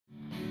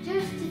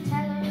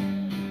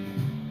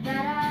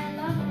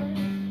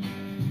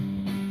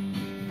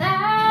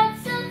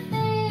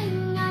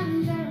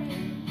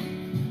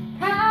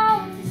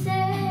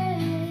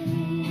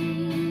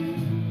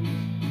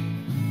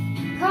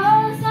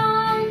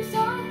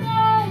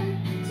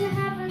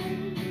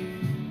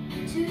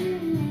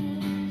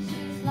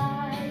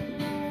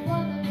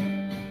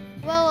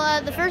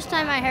The first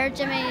time I heard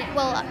Jimmy,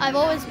 well, I've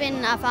always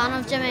been a fan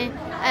of Jimmy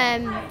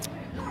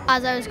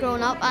as I was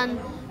growing up, and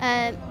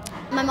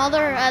my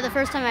mother, the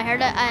first time I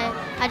heard it,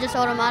 I just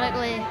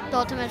automatically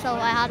thought to myself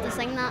I had to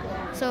sing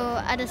that.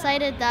 So I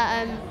decided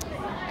that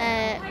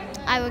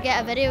I would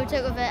get a video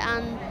took of it,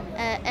 and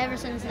ever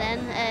since then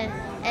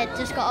it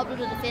just got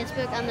uploaded to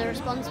Facebook, and the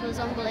response was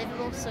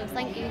unbelievable, so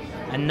thank you.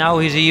 And now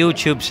he's a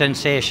YouTube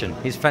sensation.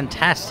 He's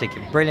fantastic,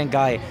 brilliant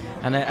guy,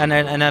 and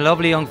a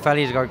lovely young fella.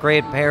 He's got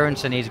great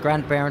parents, and his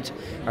grandparents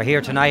are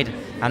here tonight,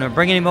 and we're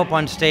bringing him up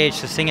on stage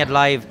to sing it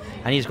live,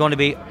 and he's going to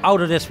be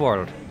out of this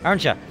world,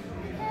 aren't you?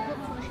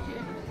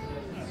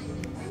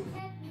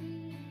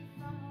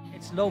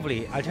 It's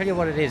lovely. I'll tell you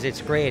what it is.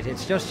 It's great.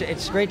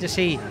 It's great to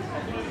see,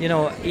 you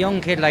know, a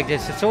young kid like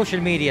this. The social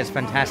media is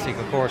fantastic,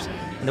 of course,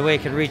 and the way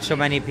it can reach so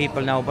many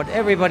people now. But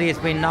everybody has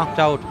been knocked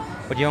out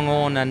with young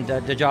Owen and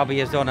the job he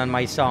has done on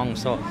my song.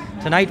 So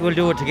tonight we'll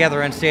do it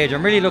together on stage.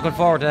 I'm really looking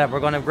forward to that. We're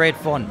going to have great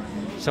fun.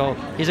 So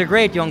he's a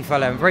great young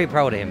fella. I'm very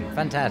proud of him.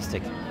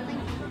 Fantastic.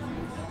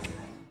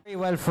 Very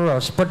well for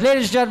us. But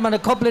ladies and gentlemen, a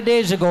couple of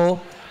days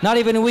ago, not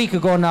even a week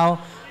ago now,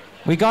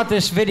 we got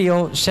this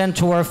video sent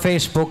to our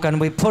Facebook, and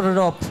we put it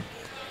up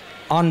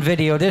on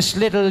video. This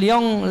little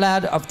young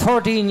lad of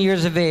 13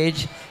 years of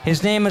age,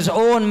 his name is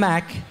Owen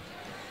Mack,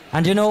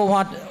 and you know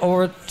what,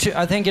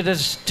 I think it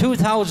is 2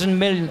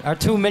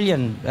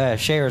 million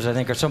shares, I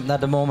think, or something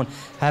at the moment,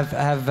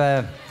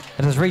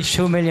 it has reached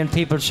 2 million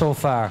people so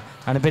far,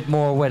 and a bit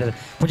more with it.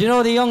 But you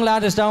know, the young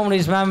lad is down with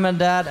his mum and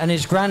dad and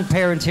his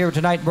grandparents here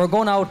tonight. We're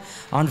going out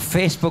on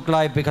Facebook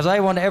Live because I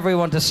want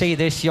everyone to see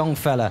this young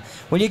fella.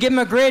 Will you give him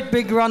a great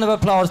big round of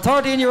applause?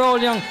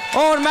 13-year-old young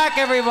Owen Mack,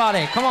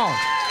 everybody, come on.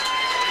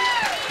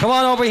 Come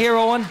on over here,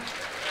 Owen.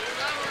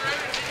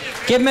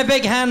 Give him a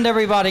big hand,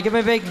 everybody. Give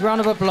him a big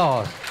round of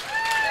applause.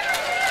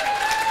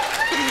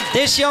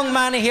 This young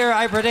man here,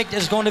 I predict,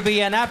 is going to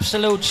be an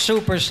absolute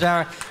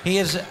superstar. He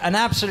is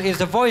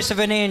the voice of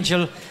an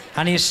angel,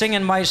 and he's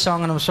singing my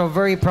song, and I'm so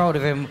very proud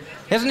of him.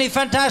 Isn't he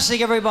fantastic,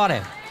 everybody?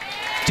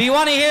 Do you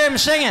want to hear him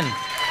singing?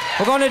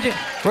 We're going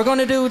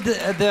to do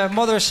the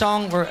mother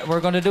song. We're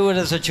going to do it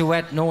as a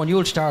duet. No, and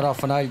you'll start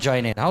off, and I'll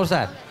join in. How's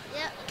that?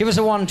 Yeah. Give us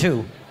a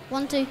 1-2.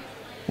 1-2.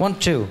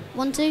 1-2.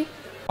 1-2.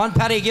 On,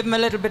 Paddy, give him a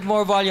little bit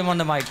more volume on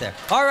the mic there.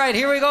 All right,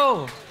 here we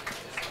go.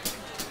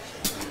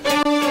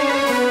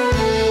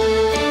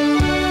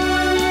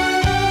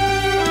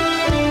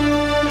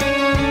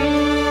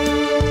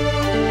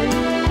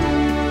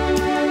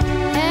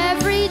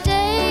 Every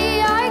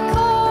day I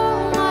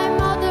call my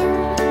mother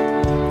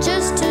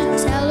just to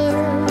tell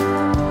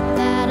her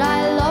that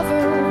I love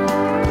her.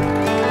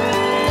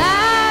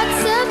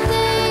 That's a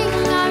thing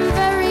I'm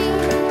very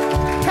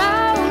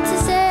proud to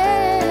say.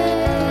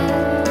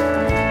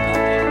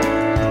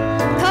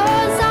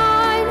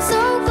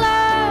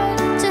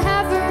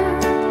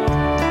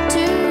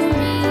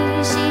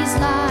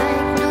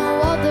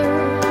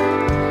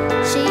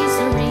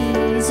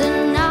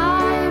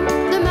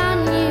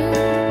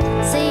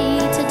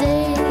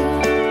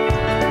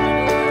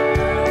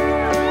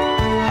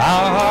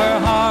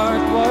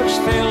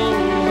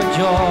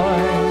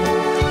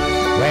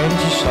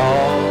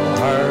 Saw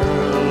her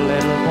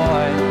little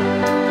boy,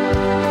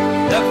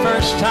 the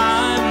first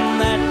time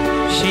that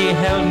she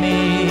held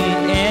me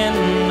in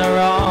her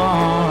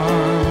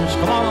arms.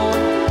 Come on,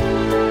 Owen.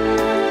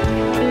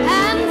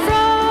 And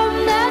from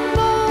that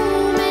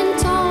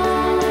moment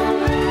on,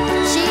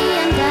 she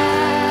and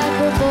Dad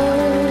were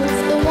both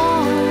the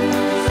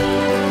ones who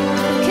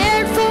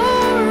cared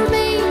for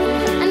me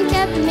and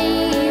kept me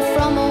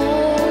from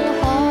all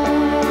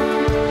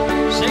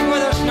harm. Sing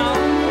with us now.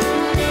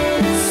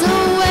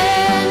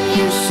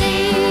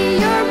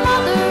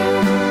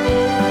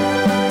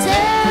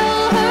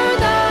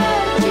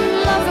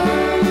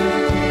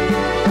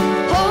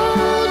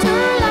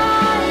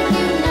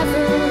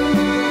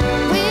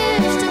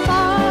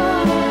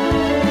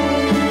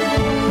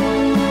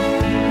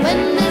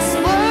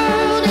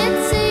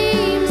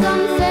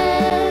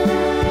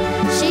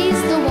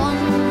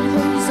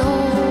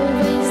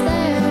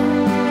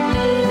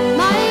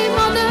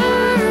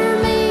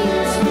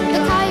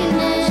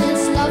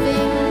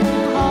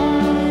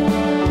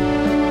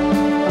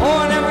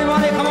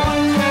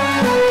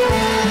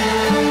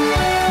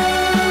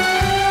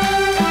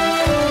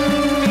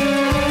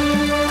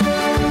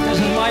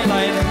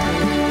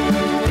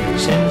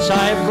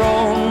 I've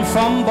grown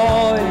from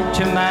boy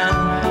to man,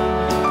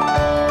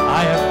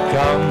 I have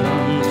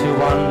come to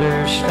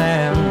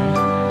understand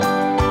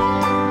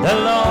the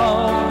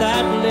love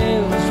that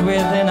lives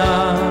within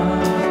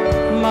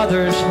a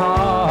mother's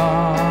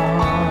heart.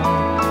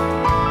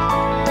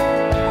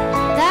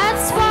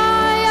 That's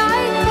why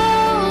I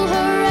call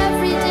her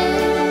every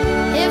day,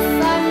 if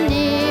I'm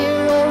near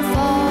or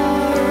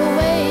far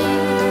away.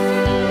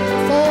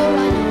 For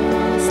I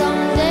know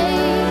someday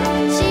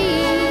she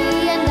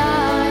and I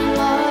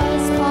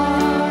must part.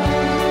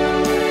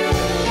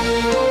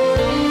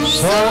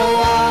 So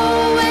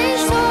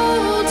always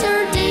hold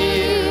her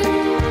dear,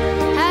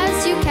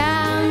 as you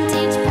count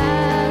each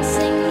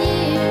passing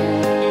year.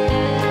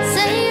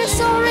 Say you're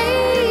sorry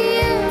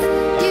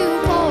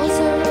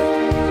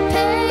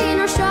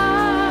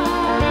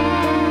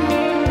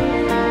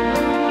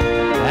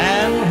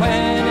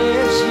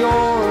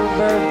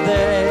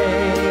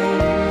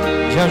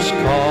just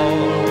call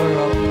her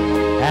up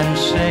and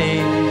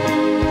say,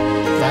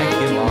 thank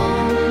you,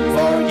 Mom,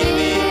 for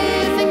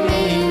giving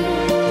me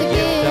the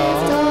gift of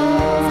life.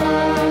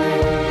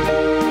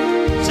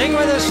 Sing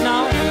with us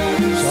now.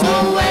 So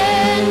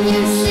when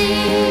you see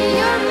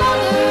your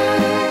mother,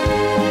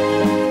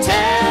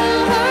 tell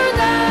her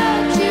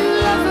that you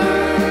love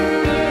her.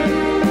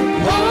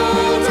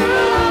 Hold her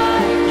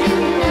like you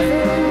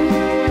never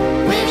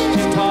wished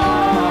to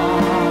part.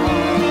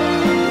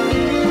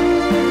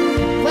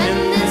 When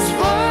this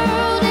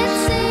world it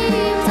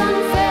seems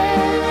unfair,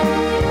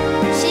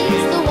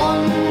 she's the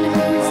one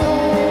who's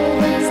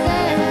always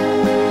there.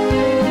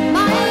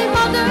 My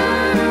mother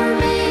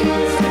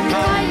means the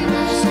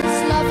kindness,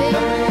 loving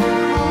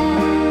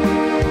heart.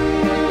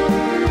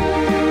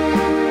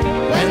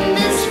 When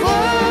this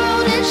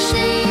world it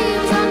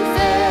seems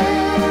unfair,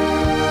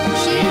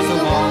 she's the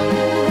one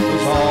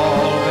who's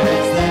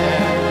always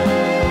there.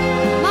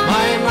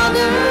 My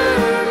mother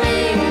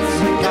means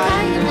the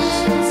kindness,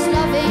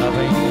 loving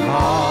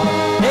heart.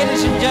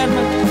 Ladies and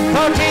gentlemen,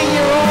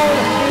 13-year-old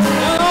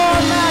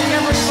Owen,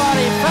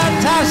 everybody,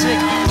 fantastic.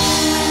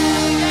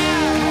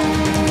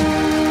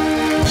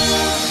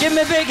 Give him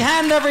a big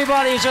hand,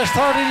 everybody. He's just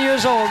 13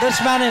 years old. This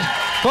man is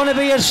going to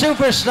be a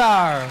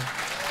superstar.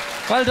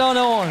 Well done,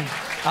 Owen.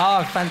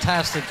 Oh,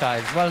 fantastic,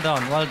 guys. Well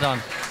done, well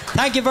done.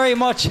 Thank you very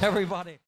much, everybody.